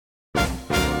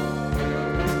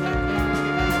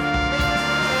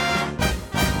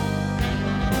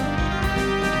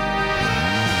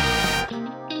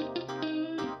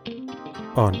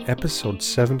On episode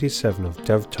 77 of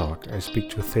Dev Talk, I speak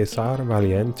to Cesar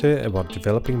Valiente about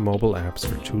developing mobile apps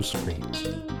for two screens.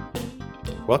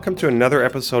 Welcome to another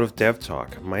episode of Dev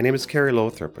Talk. My name is Kerry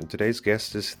Lothrop, and today's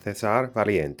guest is Cesar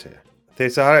Valiente.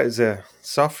 Cesar is a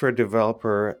software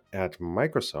developer at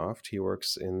Microsoft. He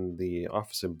works in the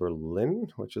office in Berlin,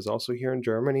 which is also here in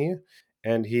Germany,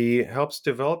 and he helps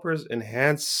developers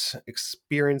enhance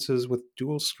experiences with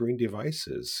dual screen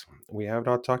devices. We have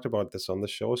not talked about this on the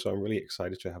show, so I'm really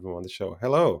excited to have him on the show.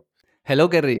 Hello. Hello,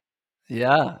 Kerry.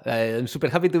 Yeah, I'm super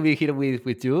happy to be here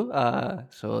with you.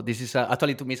 So this is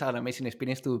actually to me it's an amazing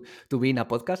experience to be in a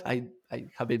podcast. I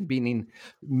haven't been in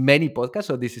many podcasts,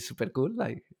 so this is super cool.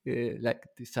 Like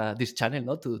this channel,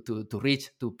 no, to reach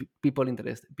to people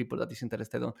that is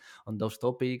interested on those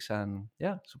topics, and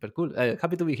yeah, super cool.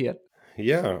 Happy to be here.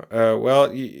 Yeah.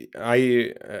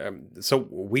 So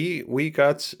we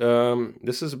got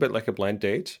this is a bit like a blind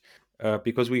date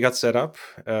because we got set up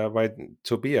by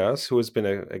Tobias, who has been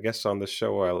a guest on the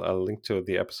show. I'll link to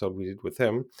the episode we did with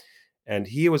him, and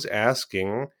he was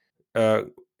asking, uh,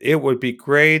 it would be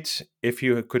great if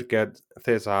you could get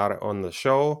Cesar on the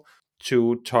show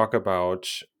to talk about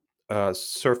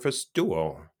Surface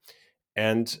Duo.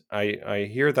 And I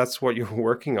hear that's what you're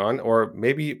working on, or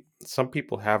maybe some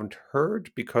people haven't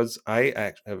heard because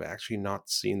have actually not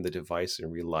seen the device in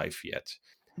real life yet.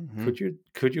 Mhm.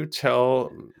 Could you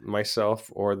tell myself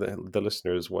or the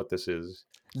listeners what this is?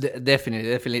 Definitely,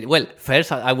 definitely. Well,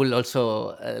 first, I will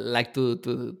also like to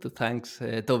thank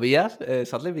Tobias,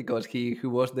 sadly, because he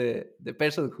was the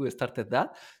person who started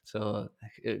that. So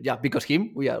yeah, because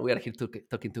him, we are here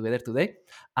talking together today.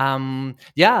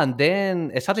 Yeah, and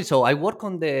then exactly. So I work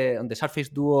on the Surface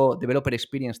Duo developer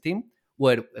experience team,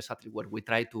 where we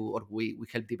try to, or we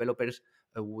help developers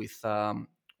with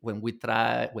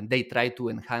when they try to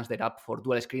enhance their app for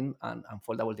dual screen and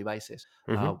foldable devices.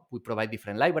 Mm-hmm. We provide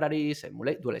different libraries,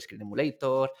 dual screen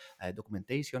emulator,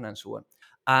 documentation, and so on.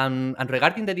 And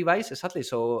regarding the device, exactly.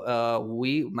 So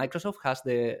Microsoft has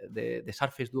the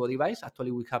Surface Duo device. Actually,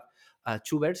 we have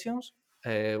two versions.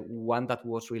 One that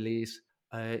was released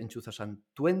in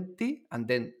 2020, and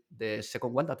then the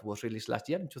second one that was released last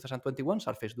year in 2021,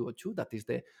 Surface Duo 2. That is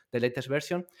the latest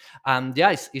version. And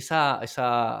yeah, it's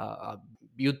a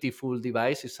beautiful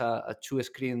device. It's a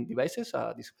two-screen devices.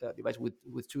 This device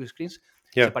with two screens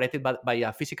Yeah. separated by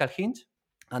a physical hinge,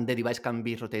 and the device can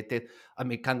be rotated. I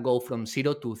mean, it can go from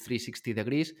 0 to 360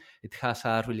 degrees. It has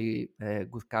a really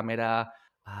good camera,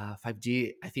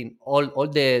 5G. I think all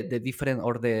the different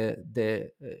or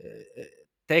the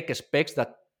tech specs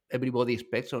that everybody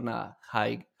expects on a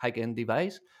high end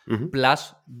device, Mm-hmm.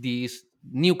 plus these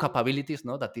new capabilities.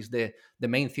 No, that is the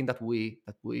main thing that we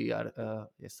are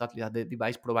exactly that the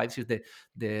device provides is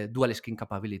the dual screen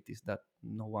capabilities that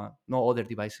no other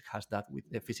device has that with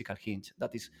the physical hinge.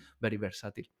 That is very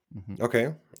versatile. Mhm.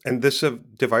 Okay. And this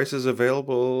device is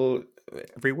available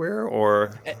everywhere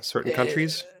or Eh, certain eh,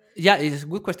 countries? yeah, it's a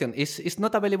good question. It's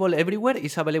not available everywhere.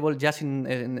 It's available just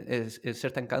in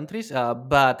certain countries,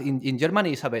 but in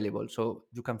Germany it's available. So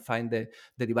you can find the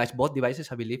device, both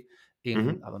devices, I believe, in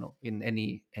Mm-hmm. I don't know, in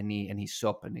any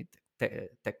shop, any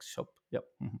tech shop. Yep.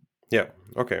 Mhm. Yeah.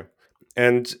 Okay.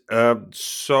 And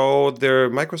so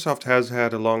Microsoft has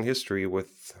had a long history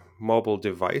with mobile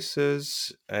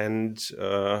devices, and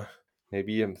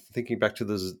maybe I'm thinking back to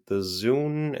the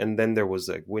Zune, and then there was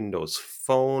like Windows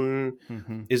Phone.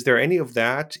 Mhm. Is there any of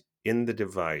that in the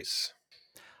device?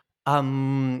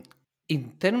 Um,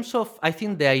 in terms of, I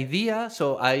think the idea.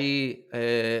 So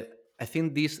I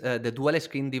think this the dual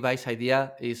screen device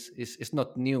idea is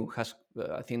not new. Has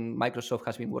I think Microsoft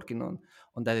has been working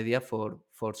on that idea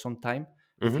for some time.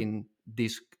 I Hmm. think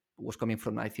this was coming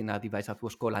from, I think, a device that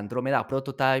was called Andromeda, a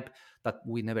prototype that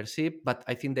we never shipped. But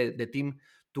I think the team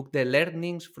took the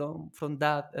learnings from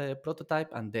that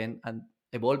prototype and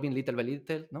evolving little by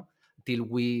little, no, till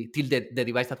the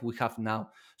device that we have now.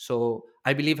 So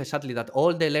I believe exactly that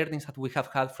all the learnings that we have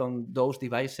had from those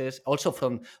devices, also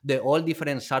from the all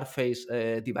different Surface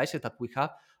devices that we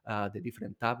have, the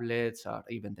different tablets, or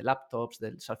even the laptops,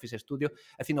 the Surface Studio.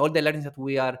 I think all the learnings that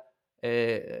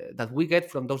we get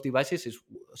from those devices is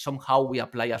somehow we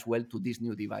apply as well to this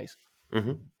new device.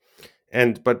 Hmm.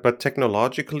 And but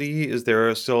technologically, is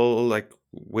there still like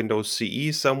Windows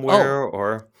CE somewhere, Oh,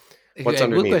 or what's a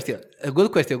good underneath? question. A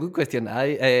good question. Good question.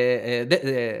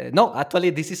 No,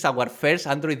 actually, this is our first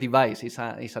Android device. It's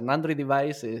an Android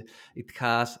device. It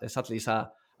has exactly it's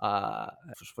a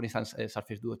for instance,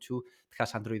 Surface Duo 2. It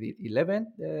has Android 11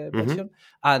 Hmm. version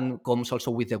and comes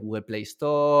also with the Google Play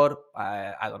Store.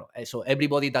 I don't know. So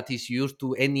everybody that is used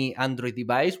to any Android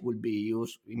device will be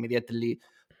used immediately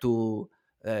to.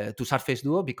 to Surface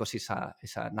Duo because it's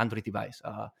an Android device.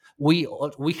 We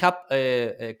have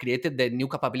created the new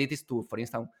capabilities to, for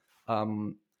instance,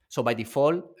 so by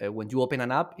default, when you open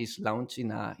an app, it's launched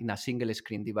in a single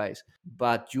screen device.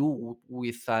 But you,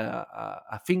 with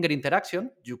a finger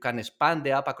interaction, you can expand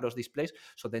the app across displays.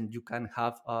 So then you can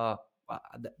have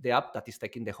the app that is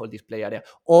taking the whole display area.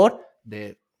 Or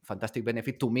the fantastic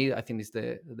benefit to me, I think, is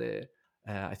the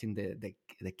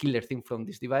killer thing from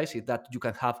this device is that you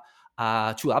can have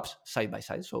two apps side by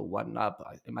side. So one app,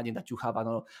 imagine that you have, I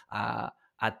don't know,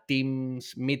 a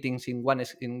Teams meetings in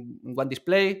one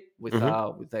display with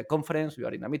a conference. You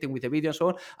are in a meeting with a video and so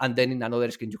on, and then in another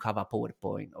screen you have a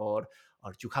PowerPoint, or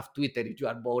you have Twitter if you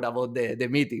are bored about the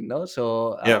meeting. No,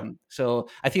 so Yeah. so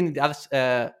I think it has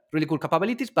really cool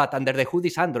capabilities, but under the hood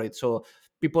is Android. So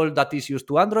people that is used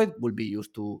to Android will be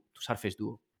used to Surface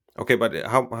Duo. Okay, but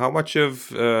how much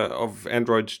of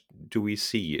Android do we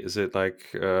see? Is it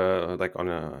like on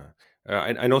a?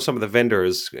 I know some of the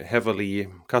vendors heavily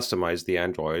customize the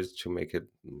Android to make it,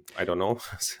 I don't know,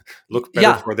 look better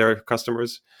Yeah. for their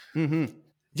customers. Mm-hmm.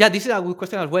 Yeah, this is a good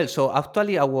question as well. So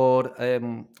actually,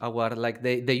 our like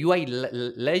the UI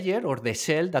layer or the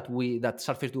shell that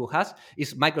Surface Duo has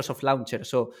is Microsoft Launcher.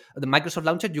 So the Microsoft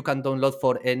Launcher you can download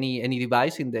for any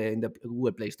device in the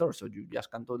Google Play Store. So you just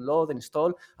can download and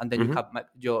install, and then you have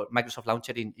your Microsoft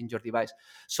Launcher in your device.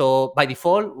 So by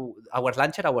default, our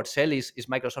launcher, our shell is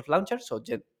Microsoft Launcher. So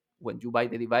when you buy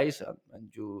the device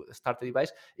and you start the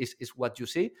device, is what you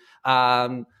see.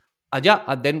 And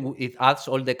then it adds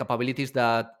all the capabilities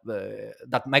that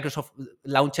Microsoft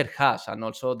Launcher has, and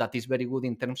also that is very good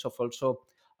in terms of also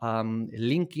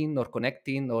linking or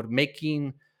connecting or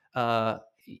making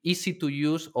easy to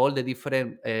use all the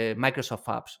different Microsoft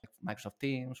apps, like Microsoft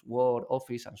Teams, Word,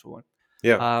 Office, and so on.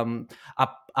 Yeah.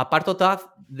 A part of that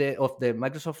of the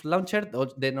Microsoft Launcher,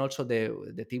 then also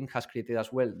the team has created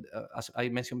as well, as I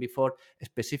mentioned before,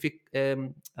 specific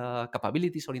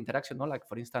capabilities or interaction. No? Like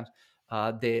for instance,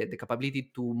 the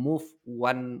capability to move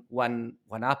one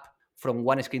app from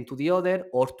one screen to the other,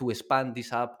 or to expand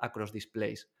this app across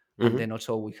displays. And then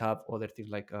also we have other things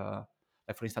like for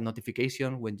instance,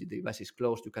 notification. When the device is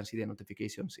closed, you can see the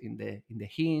notifications in the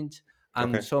hinge,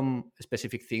 and Okay. some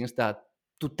specific things that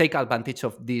to take advantage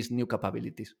of these new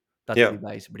capabilities that the Yeah.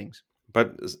 device brings.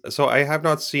 But so I have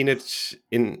not seen it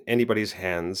in anybody's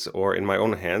hands or in my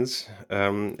own hands.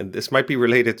 And this might be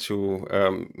related to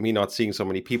me not seeing so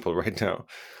many people right now.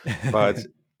 But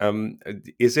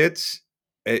is it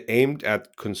aimed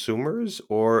at consumers,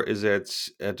 or is it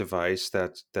a device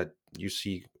that you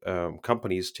see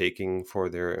companies taking for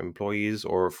their employees,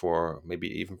 or for maybe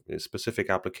even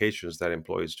specific applications that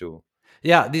employees do?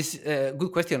 Yeah, this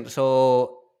good question.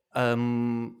 So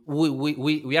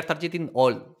we are targeting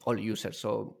all users.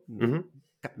 So Hmm.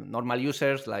 normal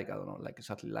users, like I don't know, like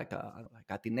exactly like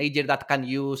a teenager that can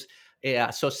use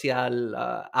a social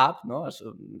app, no,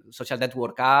 social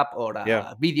network app, or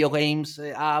Yeah. a video games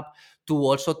app, to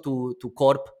also to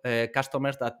corp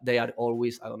customers that they are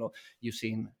always, I don't know,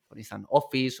 using, for instance,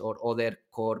 Office or other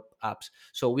corp apps.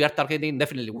 So we are targeting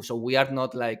definitely. So we are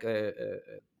not like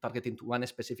targeting to one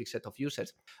specific set of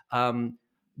users.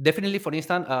 Definitely, for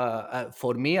instance,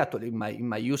 for me, actually, in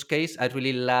my use case, I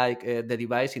really like the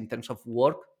device in terms of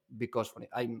work, because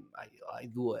I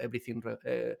do everything.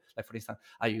 Like for instance,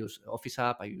 I use Office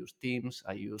app, I use Teams,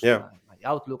 I use Yeah. my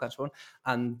Outlook, and so on.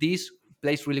 And this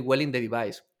plays really well in the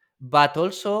device. But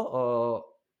also,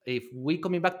 if we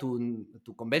coming back to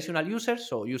conventional users,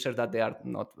 so users that they are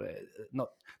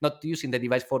not using the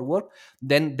device for work,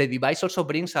 then the device also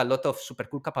brings a lot of super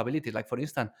cool capabilities. Like for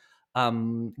instance,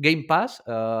 Game Pass,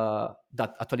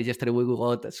 that actually yesterday we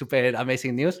got super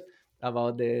amazing news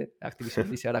about the Activision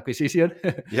Blizzard acquisition.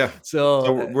 Yeah. So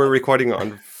So we're recording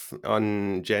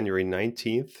on January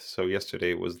 19th. So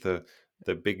yesterday was the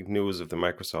big news of the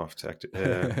Microsoft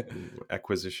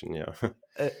acquisition. Yeah.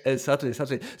 exactly.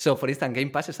 So for instance, Game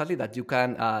Pass, exactly, that you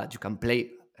can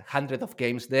play hundreds of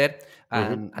games there,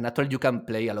 Hmm. and actually you can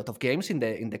play a lot of games in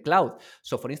the cloud.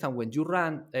 So for instance, when you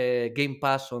run Game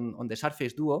Pass on the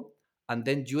Surface Duo, and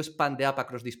then you expand the app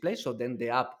across displays, so then the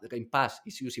Game Pass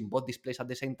is using both displays at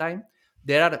the same time.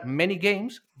 There are many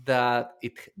games that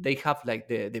they have like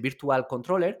the virtual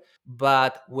controller,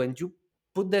 but when you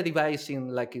put the device in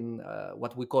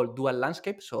what we call dual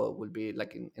landscape, so it will be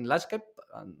like in landscape,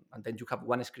 and then you have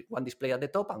one display at the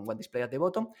top and one display at the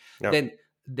bottom. Yeah. Then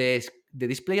the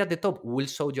display at the top will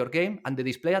show your game, and the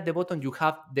display at the bottom you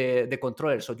have the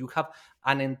controller. So you have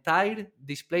an entire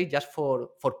display just for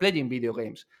playing video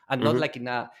games, and not Hmm. like in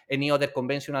any other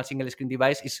conventional single screen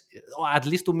device. Is, or at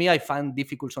least to me, I find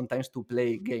difficult sometimes to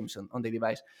play games on the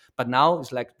device. But now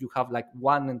it's like you have like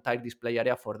one entire display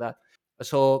area for that.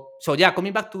 So yeah,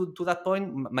 coming back to that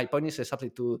point, my point is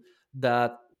exactly to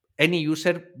that any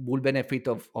user will benefit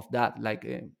of that. Like,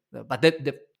 but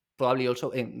the probably also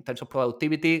in terms of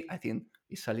productivity, I think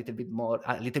it's a little bit more,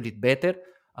 a little bit better,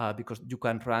 because you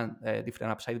can run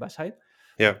different apps side by side.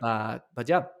 Yeah. But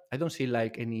yeah, I don't see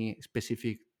like any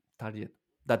specific target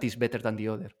that is better than the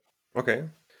other. Okay.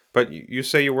 But you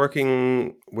say you're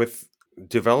working with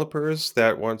developers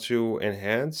that want to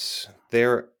enhance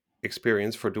their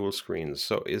experience for dual screens.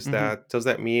 So Mhm. does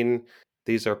that mean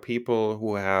these are people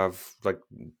who have like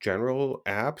general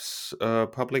apps,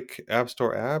 public app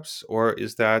store apps, or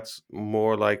is that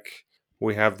more like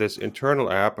we have this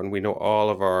internal app and we know all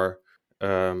of our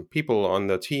people on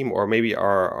the team, or maybe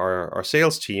our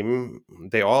sales team,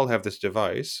 they all have this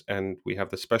device and we have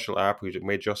the special app we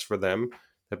made just for them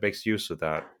that makes use of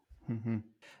that. Mhm.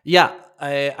 Yeah,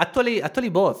 actually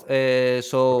both.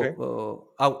 Okay.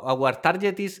 Our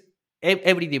target is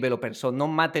every developer. So no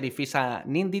matter if it's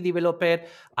an indie developer,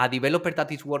 a developer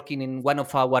that is working in one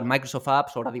of our Microsoft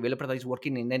apps, or a developer that is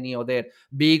working in any other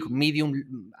big, medium,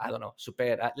 I don't know,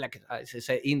 super, like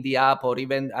say indie app, or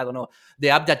even I don't know, the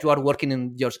app that you are working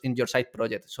in your side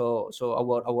project. So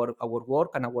our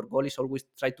work and our goal is always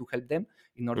try to help them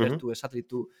in order Hmm. to exactly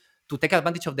to take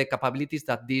advantage of the capabilities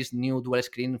that these new dual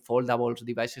screen foldable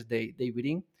devices they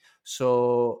bring.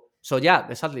 So yeah,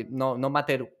 exactly. No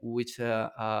matter which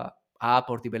app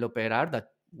or developer are that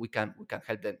we can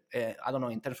help them. I don't know,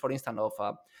 in terms, for instance, of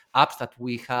apps that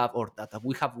we have or that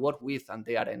we have worked with and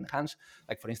they are enhanced.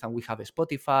 Like for instance, we have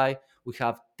Spotify, we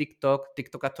have TikTok.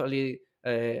 TikTok actually.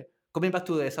 Coming back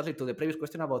to exactly to the previous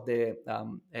question about the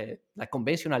like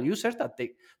conventional users that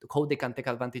they how they can take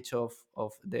advantage of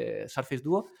the Surface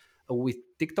Duo, with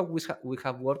TikTok, we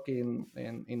have worked in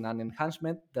an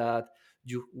enhancement that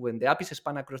you when the app is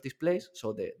span across displays,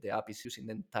 so the app is using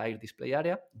the entire display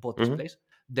area, both Hmm. displays.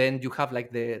 Then you have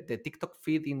like the TikTok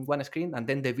feed in one screen, and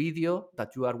then the video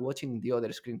that you are watching in the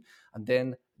other screen, and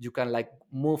then you can like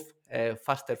move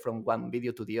faster from one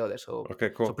video to the other. Okay,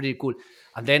 So cool. pretty cool.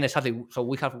 And then exactly, so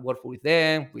we have worked with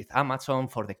them, with Amazon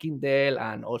for the Kindle,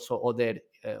 and also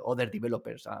other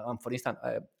developers. And for instance,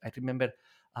 I remember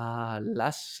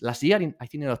last year, I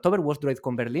think in October, was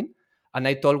DroidCon Berlin, and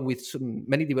I talked with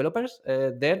many developers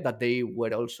there that they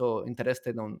were also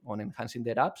interested on enhancing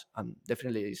their apps, and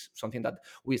definitely is something that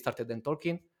we started then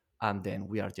talking, and then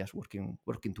we are just working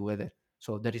together.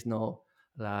 So there is no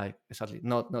like exactly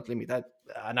not limited.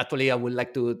 And actually, I would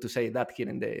like to say that here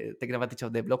in the taking advantage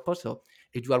of the blog post. So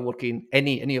if you are working,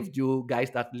 any of you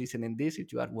guys that listen in this,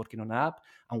 if you are working on an app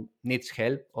and needs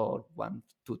help or want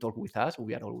to talk with us,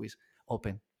 we are always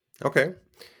open. Okay.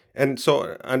 And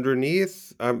so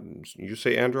underneath, you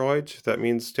say Android, that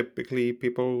means typically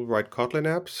people write Kotlin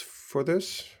apps for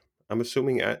this. I'm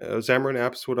assuming Xamarin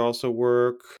apps would also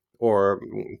work, or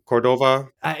Cordova.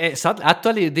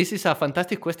 Actually, this is a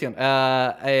fantastic question.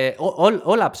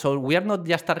 All apps. So we are not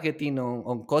just targeting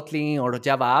on Kotlin or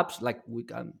Java apps, like we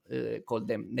can call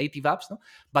them native apps, no?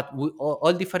 But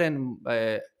all different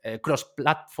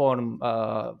cross-platform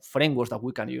frameworks that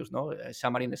we can use. No,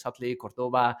 Xamarin, exactly,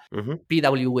 Cordova, Hmm.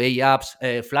 PWA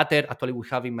apps, Flutter. Actually, we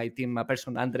have in my team a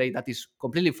person, Andre, that is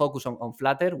completely focused on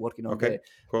Flutter, working on Okay,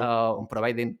 cool. on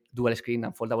providing dual screen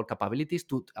and foldable capabilities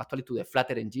to the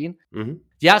Flutter engine. Hmm.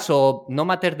 Yeah, so no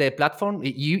matter the platform,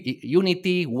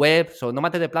 Unity, web, so no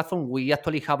matter the platform, we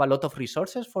actually have a lot of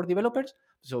resources for developers.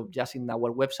 So just in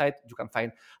our website, you can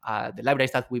find the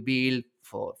libraries that we build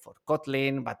for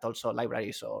Kotlin, but also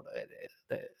libraries or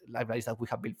the libraries that we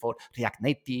have built for React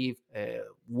Native,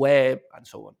 web, and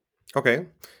so on. Okay.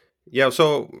 Yeah,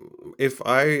 so if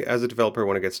I, as a developer,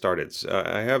 want to get started,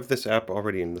 I have this app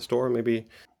already in the store, maybe,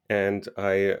 and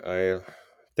I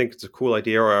think it's a cool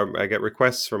idea, or I get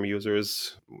requests from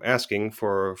users asking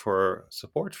for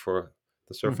support for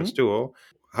the Surface Mhm. Duo.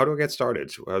 How do I get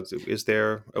started? Is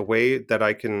there a way that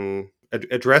I can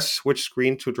address which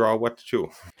screen to draw what to?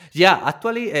 Yeah,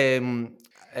 actually,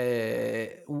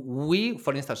 we,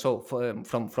 for instance, so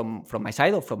from my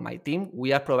side or from my team,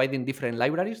 we are providing different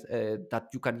libraries that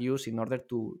you can use in order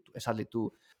to exactly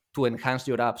to enhance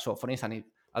your app. So, for instance,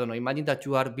 I don't know, imagine that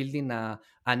you are building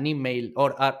an email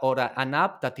or an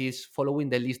app that is following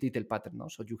the list detail pattern. No?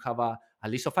 So you have a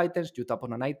list of items, you tap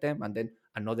on an item, and then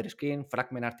another screen,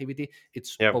 fragment activity,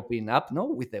 it's Yeah. popping up, no,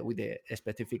 with the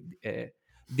specific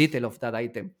detail of that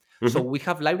item. So Mm-hmm. we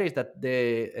have libraries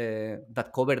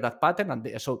that cover that pattern,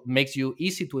 and so makes you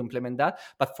easy to implement that.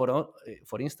 But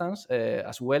for instance,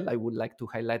 as well, I would like to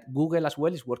highlight Google as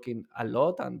well is working a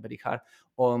lot and very hard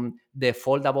on the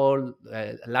foldable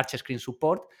large screen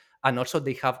support, and also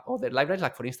they have other libraries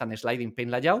like, for instance, sliding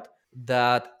pane layout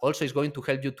that also is going to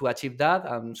help you to achieve that.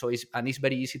 So it's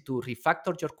very easy to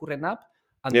refactor your current app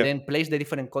and Yeah. then place the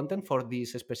different content for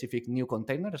this specific new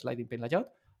container sliding pane layout.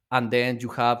 And then you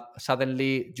have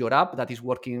suddenly your app that is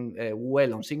working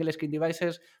well on single screen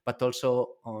devices, but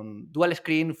also on dual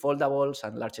screen, foldables,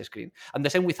 and large screen. And the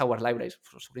same with our libraries.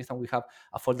 For instance, we have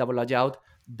a foldable layout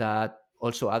that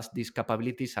also adds these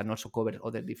capabilities and also covers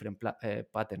other different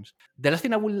patterns. The last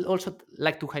thing I would also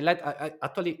like to highlight,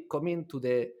 actually coming to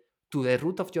the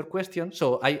root of your question.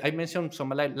 So I mentioned some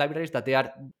libraries that they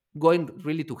are going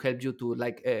really to help you to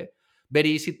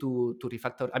very easy to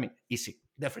refactor. I mean, easy,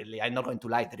 definitely. I'm not going to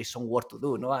lie. There is some work to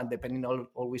do, no? And depending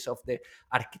always of the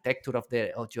architecture of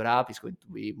your app, is going to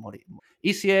be more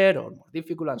easier or more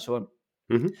difficult and so on.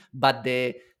 Mm-hmm. But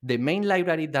the main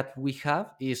library that we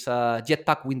have is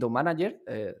Jetpack Window Manager.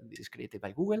 This is created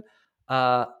by Google.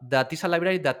 That is a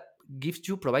library that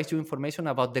provides you information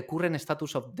about the current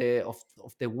status of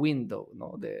the window.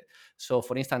 No, so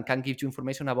for instance, can give you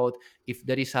information about if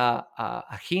there is a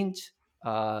hinge.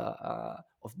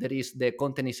 If there is the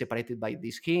content is separated by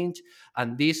this hinge,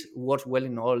 and this works well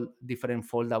in all different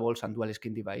foldables and dual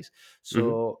screen device. Mm-hmm.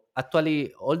 So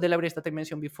actually, all the libraries that I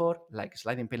mentioned before, like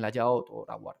sliding pane layout or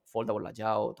our foldable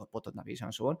layout or button navigation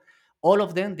and so on, all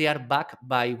of them, they are backed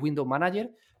by Window Manager.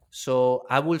 So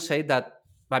I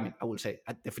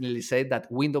definitely say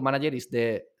that Window Manager is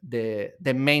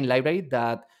the main library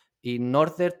that, in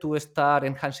order to start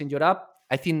enhancing your app,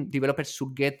 I think developers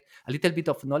should get a little bit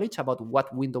of knowledge about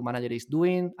what Window Manager is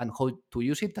doing and how to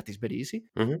use it. That is very easy.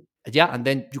 Mm-hmm. Yeah, and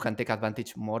then you can take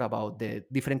advantage more about the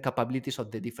different capabilities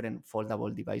of the different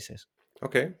foldable devices.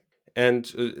 Okay. And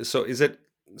so is it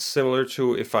similar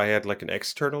to if I had like an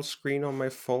external screen on my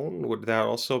phone? Would that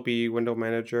also be Window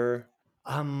Manager?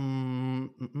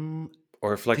 Um, mm, mm,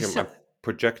 Or if like this is I'm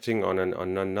projecting on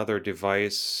another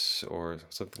device or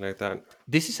something like that?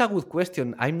 a good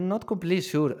question. I'm not completely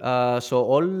sure. So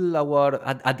all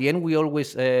at the end we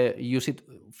always use it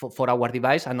for our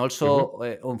device, and Mm-hmm. also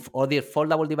on other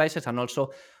foldable devices, and also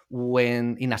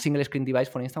when in a single screen device,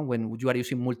 for instance, when you are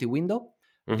using multi-window.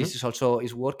 Mm-hmm. This is also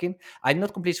is working. I'm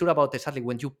not completely sure about exactly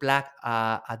when you plug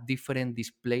a different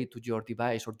display to your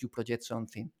device or you project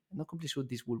something. I'm not completely sure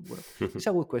this will work. It's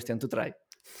a good question to try.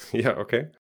 Yeah, okay.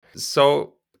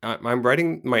 So I'm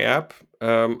writing my app.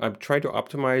 I'm trying to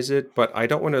optimize it, but I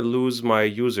don't want to lose my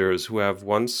users who have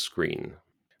one screen.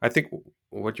 I think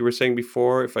what you were saying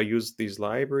before, if I use these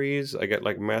libraries, I get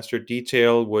like master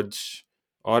detail would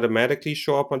automatically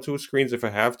show up on two screens if I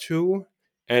have two,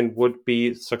 and would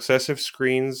be successive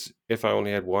screens if I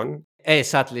only had one.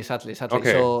 Exactly.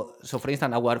 Okay. So for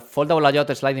instance, our foldable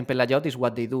layout, sliding pane layout is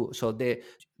what they do. So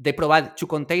they provide two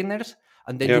containers,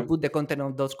 and then you Yeah. put the content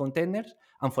on those containers.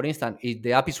 And for instance, if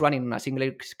the app is running on a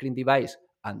single screen device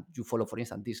and you follow, for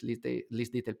instance, this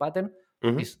list detail pattern,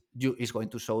 Mm-hmm. is going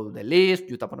to show the list.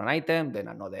 You tap on an item, then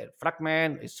another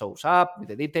fragment. It shows up with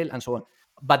the detail and so on.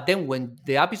 But then when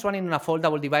the app is running on a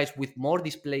foldable device with more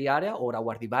display area, or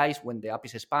our device when the app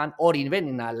is expanded, or even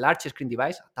in a large screen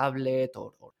device, a tablet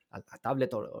or a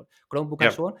tablet or Chromebook and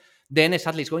Yeah. so on, then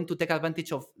exactly it's going to take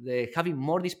advantage of having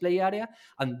more display area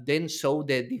and then show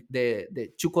the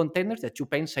two containers, the two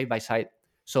panes side by side.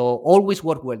 So always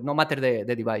work well, no matter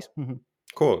the device.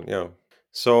 Cool. Yeah.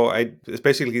 So it's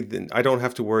basically I don't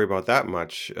have to worry about that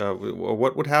much.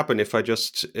 What would happen if I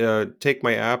just take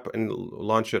my app and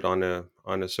launch it on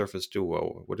a Surface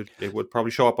Duo? It would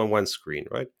probably show up on one screen,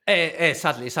 right?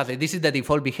 Exactly. This is the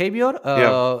default behavior.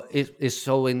 Yeah. Is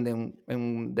shown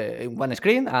in one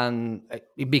screen, and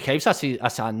it behaves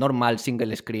as a normal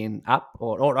single screen app,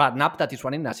 or an app that is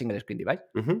running a single screen device.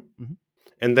 Hmm. Mhm.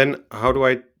 And then how do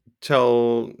I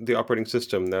tell the operating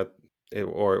system that,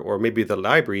 or maybe the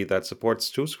library that supports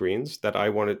two screens that I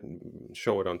want to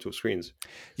show it on two screens?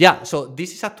 Yeah, so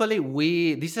this is actually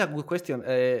this is a good question.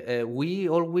 We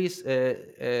always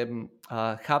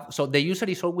have, so the user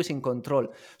is always in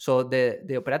control. So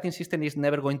the operating system is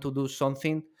never going to do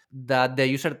something that the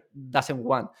user doesn't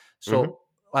want. Hmm. So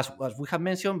as we have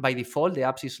mentioned, by default the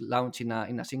apps is launched in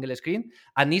a single screen,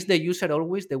 and is the user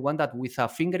always the one that with a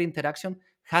finger interaction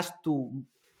has to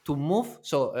move.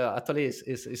 So actually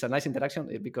it's a nice interaction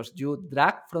because you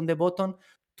drag from the button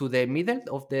to the middle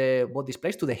of the both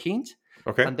displays to the hinge,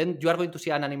 Okay. and then you are going to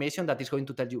see an animation that is going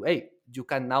to tell you, hey, you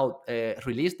can now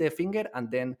release the finger,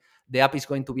 and then the app is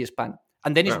going to be expanded.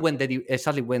 And then is Yeah. when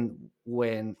exactly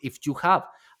when if you have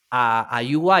a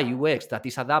UI UX that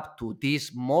is adapted to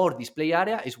this more display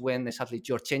area, is when exactly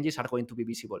your changes are going to be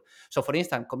visible. So for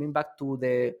instance, coming back to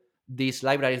these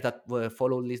libraries that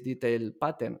follow this detail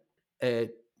pattern,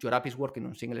 your app is working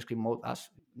on single screen mode as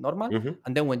normal, Hmm.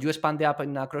 and then when you expand the app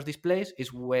in across displays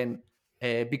is when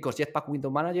because Jetpack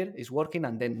Window Manager is working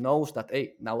and then knows that,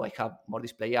 hey, now I have more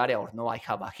display area, or now I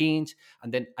have a hinge,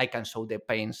 and then I can show the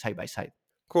pane side by side.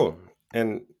 Cool.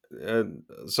 And uh,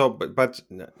 but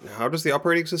how does the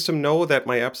operating system know that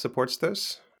my app supports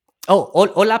this? Oh,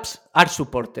 all apps are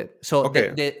supported. So Okay.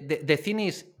 the thing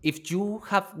is, if you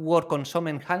have worked on some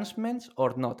enhancements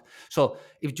or not. So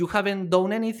if you haven't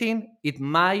done anything, it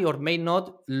might or may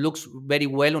not looks very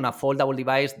well on a foldable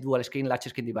device, dual screen, large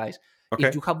screen device. If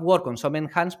Okay. you have worked on some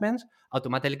enhancements,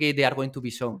 automatically they are going to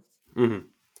be shown. Hmm.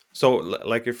 So,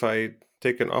 like, if I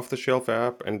take an off-the-shelf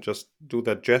app and just do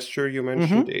that gesture you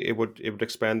mentioned, Hmm. it would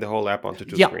expand the whole app onto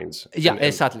two Yeah, screens. yeah, And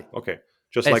exactly, okay,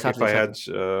 just like if exactly, I had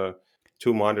exactly.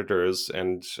 two monitors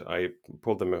and I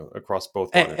pulled them across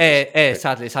both monitors. Okay.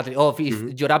 Exactly, exactly. Or if Hmm.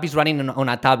 your app is running on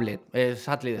a tablet,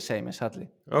 exactly the same, exactly.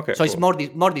 Okay. So it's Cool.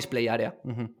 more display area.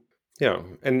 Hmm. Yeah,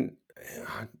 and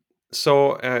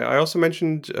so I also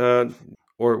mentioned,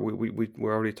 or we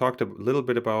already talked a little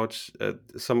bit about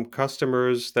some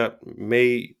customers that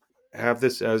may have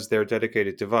this as their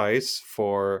dedicated device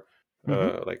for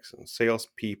Hmm. like some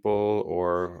salespeople,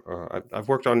 or I've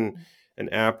worked on an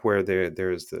app where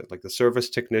there's the service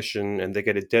technician, and they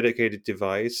get a dedicated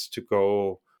device to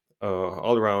go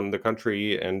all around the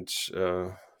country and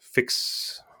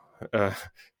fix uh,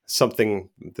 something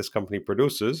this company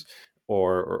produces,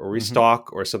 or Hmm.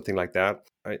 restock or something like that.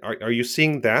 Are you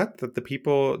seeing that the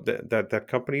people that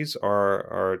companies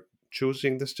are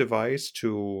choosing this device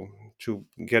to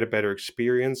get a better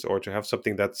experience, or to have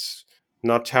something that's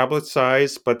not tablet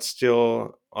size but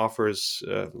still offers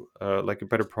like a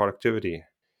better productivity?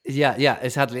 Yeah, yeah,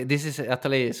 exactly. This is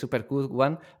actually a super good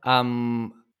one.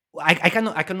 I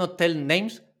cannot tell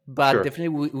names, but Sure.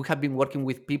 definitely we have been working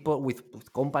with people with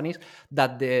companies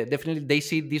that definitely they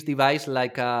see this device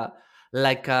like a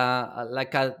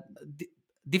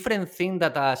different thing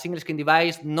that a single screen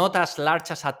device, not as large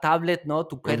as a tablet, no,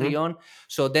 to carry Mm-hmm. on.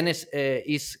 So then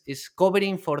is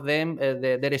covering for them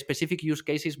their specific use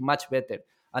cases much better,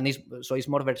 and it's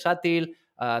more versatile.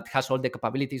 It has all the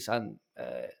capabilities and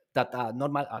that a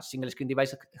normal a single screen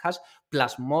device has,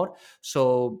 plus more.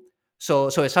 So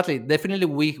exactly, definitely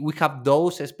we have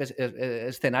those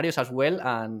scenarios as well,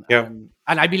 and Yeah. and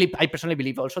and I personally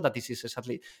believe also that this is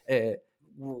exactly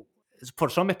w- for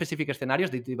some specific scenarios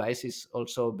the device is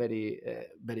also very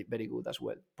good as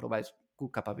well, provides good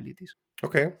capabilities.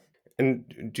 Okay.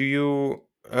 And do you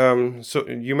so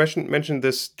you mentioned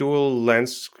this dual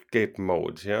landscape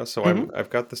mode, yeah? So Hmm. I've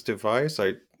got this device,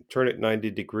 I turn it 90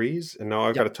 degrees, and now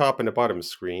I've Yeah. got a top and a bottom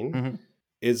screen. Hmm.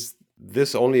 Is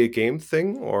this only a game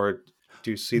thing, or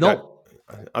do you see that No.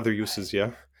 other uses?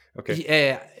 Yeah. Okay.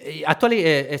 Yeah, actually,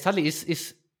 exactly.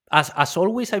 Is as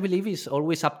always. I believe is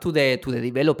always up to the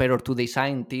developer or to the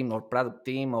design team or product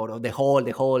team or the whole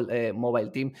mobile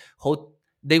team how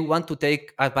they want to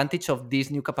take advantage of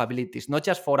these new capabilities, not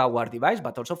just for our device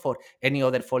but also for any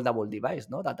other foldable device.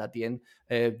 No, that at the end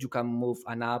you can move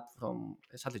an app from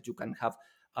exactly you can have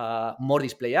more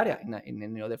display area in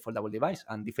any other foldable device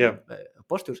and Yeah. different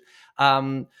postures.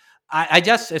 Um, I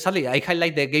just sadly I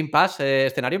highlight the Game Pass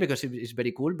scenario because it's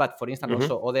very cool. But for instance, Mm-hmm.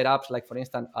 also other apps like for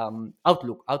instance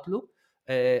Outlook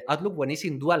when it's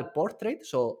in dual portrait,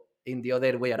 so in the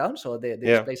other way around, so the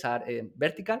Yeah. displays are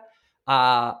vertical,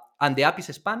 and the app is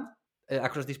span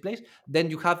across displays. Then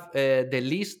you have the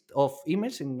list of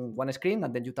emails in one screen,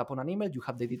 and then you tap on an email, you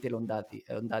have the detail on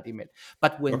that email.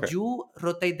 But when Okay. you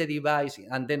rotate the device,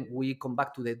 and then we come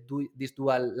back to this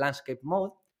dual landscape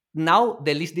mode, now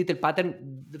the least detail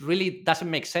pattern really doesn't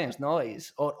make sense, no?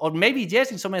 Or maybe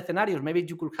yes, in some scenarios maybe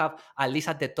you could have a list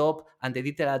at the top and the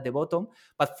detail at the bottom.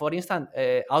 But for instance,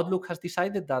 Outlook has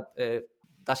decided that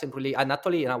doesn't really, and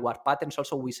actually in our patterns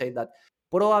also we say that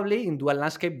probably in dual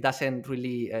landscape doesn't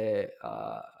really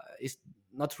is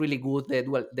not really good,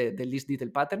 the least detail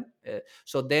pattern.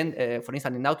 So then for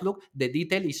instance in Outlook the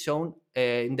detail is shown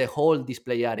in the whole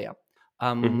display area.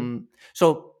 Mm-hmm.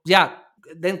 So yeah,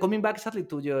 then coming back exactly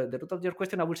to the root of your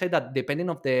question, I would say that depending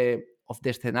of the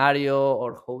scenario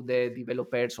or how the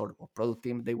developers or product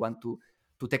team they want to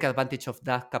take advantage of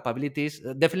that capabilities,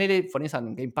 definitely, for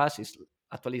instance, Game Pass is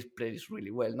actually plays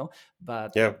really well, no?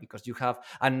 But Yeah. because you have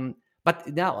and but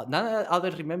now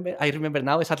I remember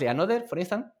now exactly another, for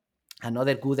instance,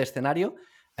 another good scenario.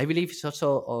 I believe it's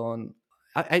also on.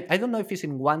 I don't know if it's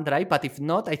in OneDrive, but if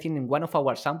not, I think in one of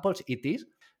our samples it is.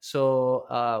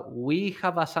 So we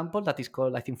have a sample that is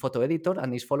called, I think, Photo Editor,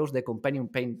 and it follows the companion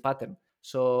paint pattern.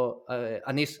 So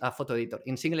and it's a photo editor.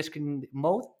 In single screen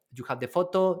mode, you have the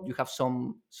photo, you have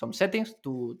some settings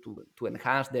to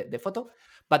enhance the photo.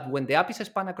 But when the app is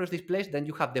spanned across displays, then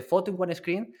you have the photo in one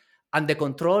screen and the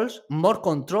controls, more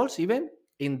controls even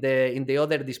in the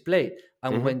other display.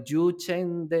 And when you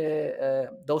change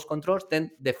those controls,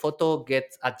 then the photo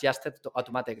gets adjusted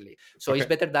automatically. So it's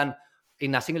better than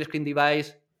in a single screen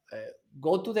device.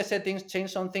 Go to the settings,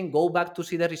 change something, go back to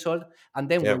see the result, and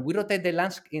then when we rotate the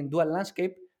landscape in dual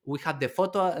landscape, we have the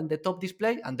photo at the top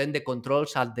display, and then the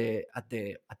controls at the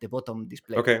bottom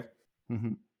display. Okay.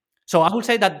 Mm-hmm. So I would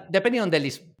say that depending on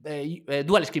the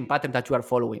dual screen pattern that you are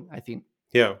following, I think.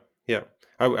 Yeah.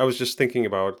 I was just thinking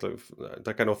about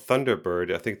like I know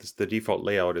Thunderbird. I think the default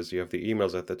layout is you have the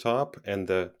emails at the top and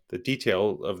the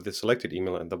detail of the selected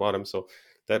email at the bottom. So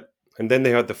that, and then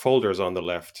they have the folders on the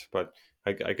left. But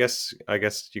I guess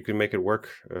you can make it work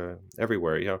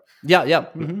everywhere. Yeah. Yeah.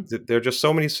 Mm-hmm. There are just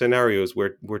so many scenarios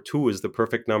where two is the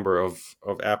perfect number of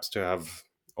apps to have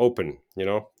open.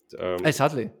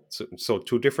 Exactly. So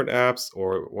two different apps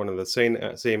or one of the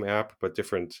same app but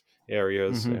different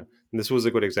areas. Mm-hmm. Yeah. And this was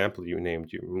a good example you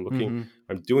named. I'm looking, Mm-hmm.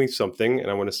 I'm doing something and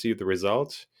I want to see the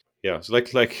result. Yeah, it's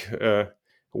like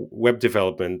web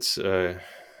development, for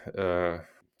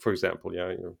example. Yeah,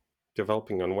 you're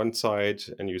developing on one side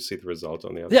and you see the result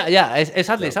on the other. Yeah,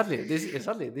 exactly, Yeah. exactly.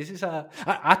 This is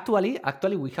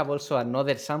actually we have also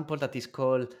another sample that is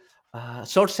called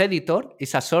source editor.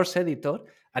 It's a source editor,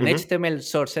 an Mm-hmm. HTML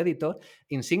source editor.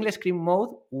 In single screen mode,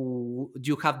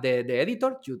 you have the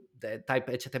editor, you type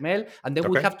HTML, and then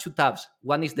we Okay. have two tabs.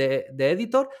 One is the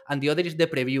editor, and the other is the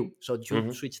preview. So you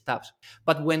Mm-hmm. switch tabs.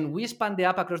 But when we expand the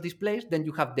app across displays, then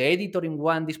you have the editor in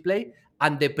one display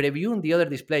and the preview in the other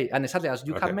display. And exactly as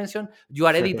you have Okay. mentioned, you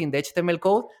are editing the HTML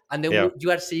code, and then Yeah.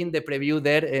 you are seeing the preview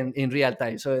there in real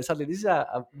time. So exactly, this is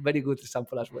a very good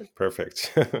example as well.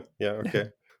 Perfect. Yeah.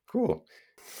 Okay. Cool.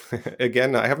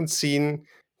 Again, I haven't seen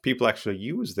people actually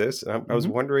use this. I was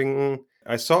Mm-hmm. wondering,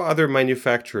 I saw other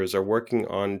manufacturers are working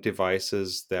on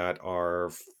devices that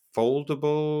are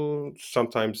foldable.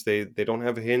 Sometimes they don't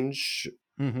have a hinge.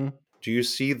 Mm-hmm. Do you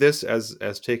see this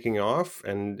as taking off?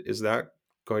 And is that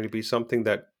going to be something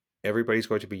that everybody's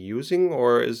going to be using,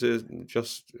 or is it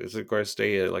going to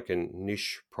stay like a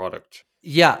niche product?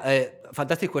 Yeah,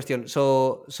 fantastic question.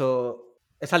 So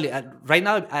exactly, right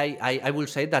now I will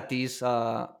say that is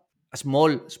a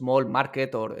small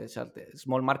market, or it's a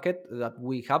small market that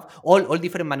we have all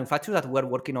different manufacturers that were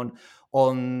working on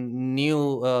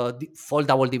new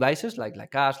foldable devices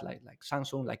like us, like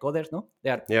Samsung, like others. No,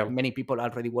 there are Yeah. many people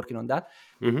already working on that.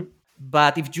 Mm-hmm.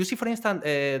 But if you see, for instance,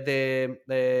 the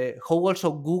how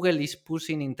also Google is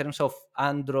pushing in terms of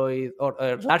Android or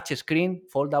large screen,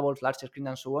 foldables, large screen,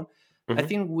 and so on, I Mm-hmm.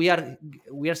 think we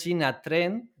are seeing a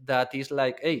trend that is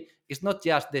like, hey, it's not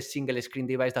just the single screen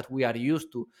device that we are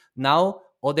used to. Now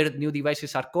other new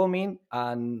devices are coming,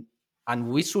 and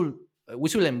we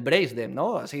should embrace them.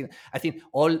 No, I think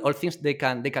all things they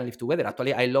can live together.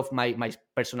 Actually, I love my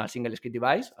personal single screen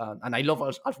device, and I love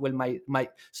as well my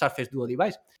Surface Duo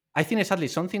device. I think exactly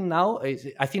something now is,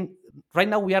 I think right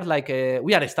now we are like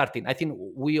we are starting. I think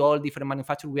we all different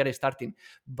manufacturers we are starting,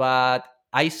 but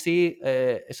I see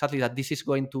exactly that this is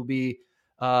going to be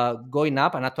going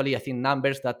up. And actually, I think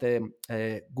numbers that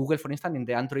Google, for instance, in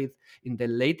the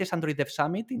latest Android Dev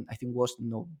Summit, I think was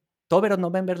October or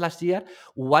November last year,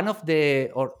 one of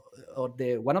the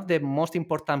most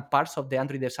important parts of the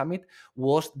Android Dev Summit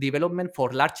was development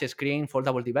for large screen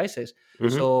foldable devices.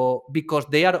 Mm-hmm. So because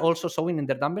they are also showing in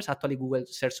their numbers, actually Google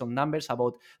shared some numbers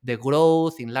about the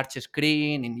growth in large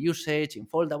screen, in usage, in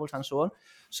foldables, and so on.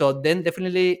 So then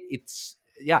definitely it's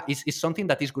something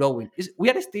that is growing. We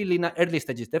are still in early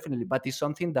stages, definitely, but it's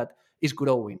something that is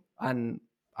growing. And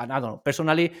I don't know,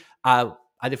 personally, I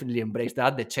definitely embrace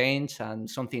that, the change and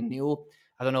something new.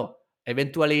 I don't know.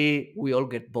 Eventually, we all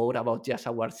get bored about just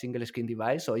our single screen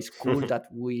device. So it's cool that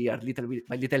we are little bit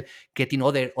by little getting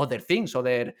other things.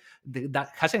 That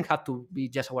hasn't had to be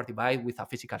just our device with a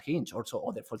physical hinge. Also,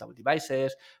 other foldable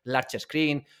devices, large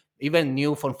screen, even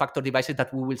new form factor devices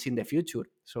that we will see in the future.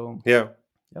 So Yeah.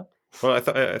 yeah. Well,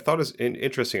 I thought it's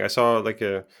interesting. I saw like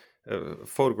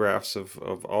photographs of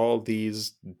all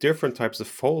these different types of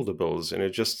foldables, and it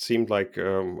just seemed like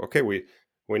okay, we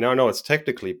now know it's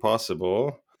technically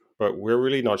possible, but we're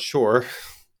really not sure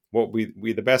what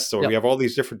we the best. So Yeah. we have all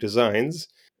these different designs,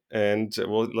 and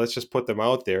well, let's just put them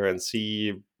out there and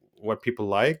see what people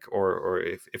like, or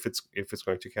if it's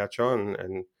going to catch on.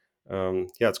 And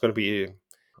yeah, it's going to be.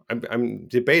 I'm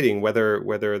debating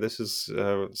whether this is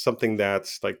something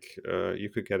that's like you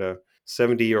could get a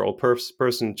 70-year-old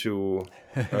person to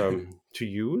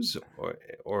use,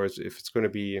 or if it's going to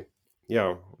be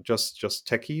just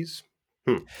techies.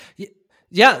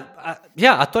 Yeah,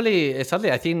 yeah. Actually,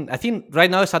 exactly. I think right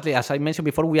now, exactly as I mentioned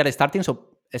before, we are starting. So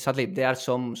exactly, there are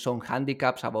some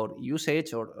handicaps about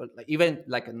usage, or like, even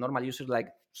like normal users. Like,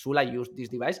 should I use this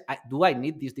device? Do I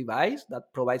need this device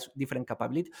that provides different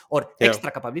capabilities or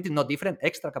extra capabilities? Not different,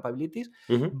 extra capabilities.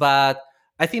 But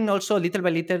I think also little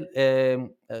by little.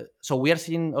 So we are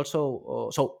seeing also.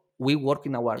 So we work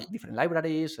in our different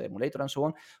libraries, emulator, and so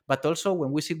on. But also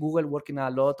when we see Google working a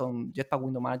lot on Jetpack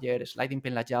Window Manager, sliding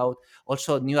pane layout,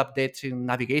 also new updates in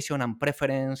navigation and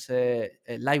preference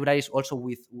libraries, also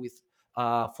with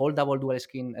foldable dual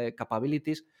screen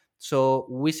capabilities. So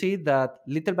we see that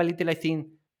little by little, I think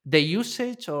the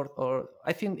usage or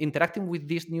I think interacting with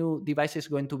these new devices is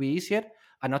going to be easier.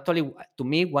 And actually, to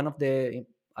me, one of the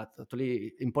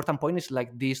totally important point is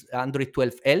like this Android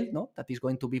 12L, no, that is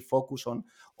going to be focused on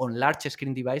large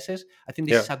screen devices. I think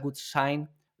this is a good sign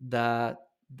that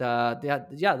that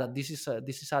this is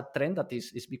a trend that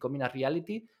is becoming a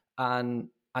reality, and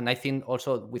I think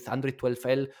also with Android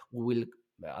 12L we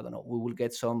will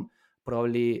get some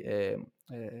probably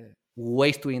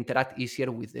ways to interact easier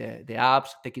with the apps,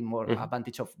 taking more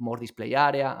advantage of more display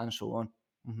area and so on.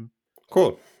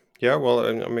 Cool. Yeah, well,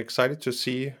 I'm excited to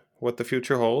see what the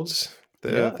future holds.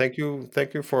 Thank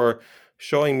you for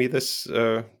showing me this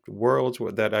world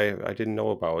that I didn't know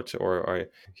about, or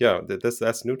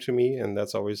that's new to me, and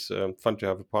that's always fun to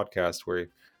have a podcast where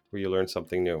you learn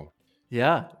something new.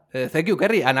 Yeah, thank you,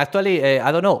 Kerry. And actually,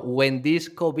 I don't know when this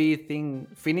COVID thing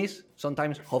finish.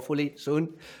 Sometimes, hopefully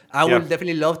soon, I will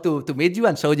definitely love to meet you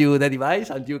and show you the device,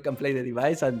 and you can play the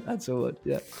device and so on.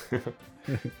 Yeah.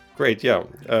 Great. Yeah.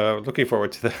 Looking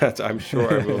forward to that. I'm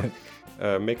sure I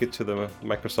will make it to the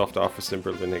Microsoft office in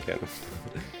Berlin again.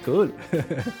 Cool.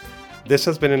 This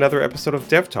has been another episode of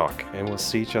Dev Talk, and we'll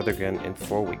see each other again in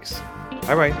 4 weeks.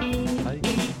 Bye-bye. Bye.